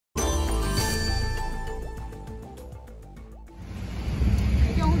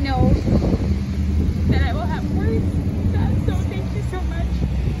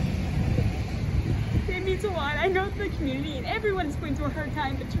the community, and everyone is going through a hard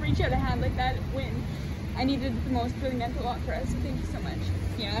time, but to reach out a hand like that when I needed it the most really meant a lot for us, so thank you so much.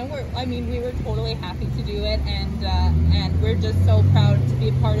 Yeah, we were totally happy to do it, and we're just so proud to be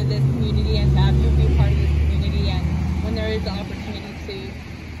a part of this community and to have you be a part of this community, and when there is the opportunity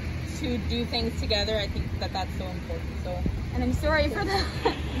to do things together, I think that that's so important. So, and I'm sorry for the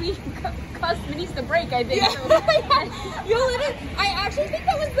we caused Smitty's the break, I think. Yeah. So. I actually think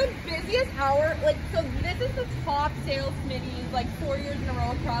that was the busiest hour. Like, so this is the top sales Smitty's like 4 years in a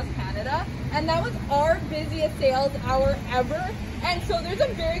row across Canada, and that was our busiest sales hour ever. And so there's a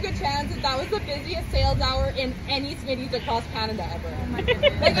very good chance that that was the busiest sales hour in any Smitty's across Canada ever. Oh my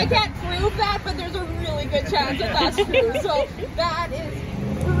goodness. Like, I can't prove that, but there's a really good chance that that's true. So that is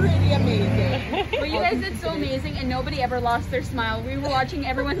pretty amazing. Well, you guys did so amazing, and nobody ever lost their smile. We were watching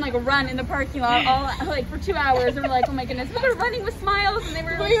everyone like run in the parking lot all like for 2 hours, and we're like, oh my goodness, they're running with smiles, and they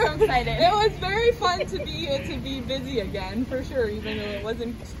were like, so excited. It was very fun to be busy again, for sure, even though it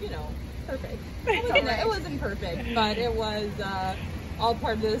wasn't, perfect. It wasn't perfect, but it was all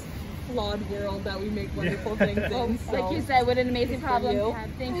part of this flawed world that we make wonderful things in. So. Like you said, what an amazing problem to have.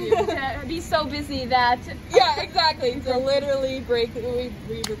 Thank you. To be so busy that... Yeah, exactly. To literally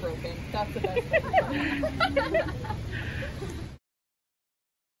we were broken. That's the best thing.